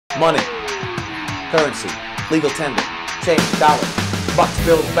Money, currency, legal tender, change, dollars, bucks,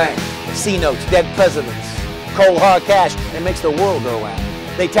 bills, bank, C-notes, dead presidents, cold hard cash. It makes the world go round.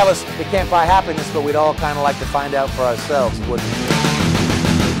 They tell us they can't buy happiness, but we'd all kind of like to find out for ourselves, wouldn't we?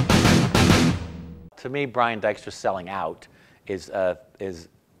 To me, Brian Dykstra Selling Out is a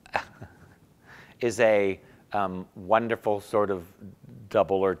wonderful sort of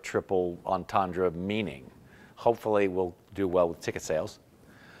double or triple entendre meaning. Hopefully we'll do well with ticket sales.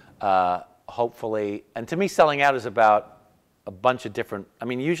 Hopefully, and to me selling out is about a bunch of different, I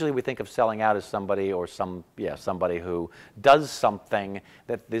mean, usually we think of selling out as somebody or somebody who does something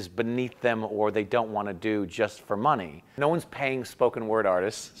that is beneath them or they don't want to do just for money. No one's paying spoken word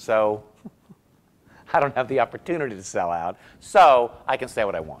artists, so I don't have the opportunity to sell out, so I can say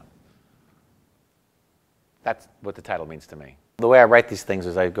what I want. That's what the title means to me. The way I write these things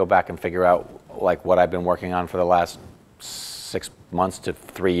is I go back and figure out like what I've been working on for the last 6 months to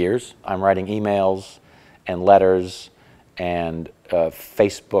 3 years. I'm writing emails and letters and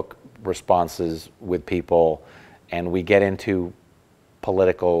Facebook responses with people, and we get into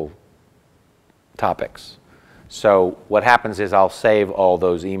political topics. So what happens is I'll save all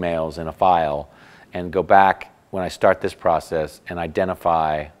those emails in a file and go back when I start this process and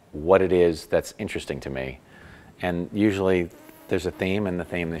identify what it is that's interesting to me. And usually there's a theme, and the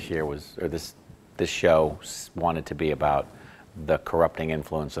theme this year was, or this show wanted to be about the corrupting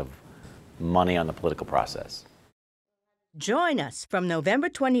influence of money on the political process. Join us from November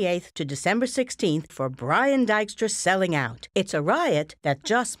 28th to December 16th for Brian Dykstra Selling Out. It's a riot that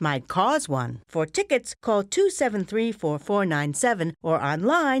just might cause one. For tickets, call 273-4497 or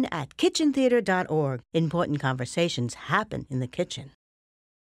online at kitchentheater.org. Important conversations happen in the kitchen.